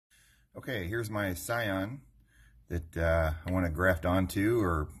Okay, here's my scion that I want to graft onto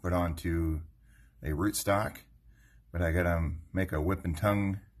or put onto a rootstock, but I gotta make a whip and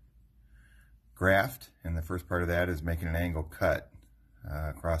tongue graft, and the first part of that is making an angle cut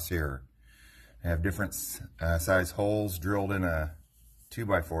across here. I have different size holes drilled in a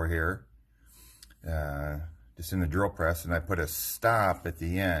 2x4 here, just in the drill press, and I put a stop at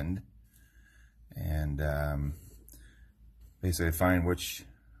the end and basically find which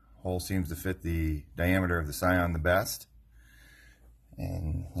hole seems to fit the diameter of the scion the best.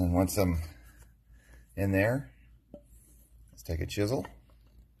 And once I'm in there, let's take a chisel.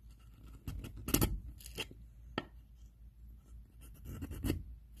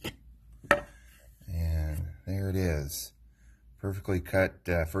 And there it is. Perfectly cut,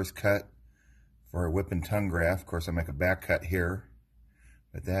 first cut for a whip and tongue graft. Of course, I make a back cut here,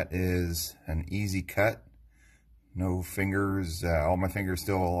 but that is an easy cut. No fingers, all my fingers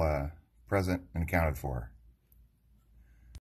still present and accounted for.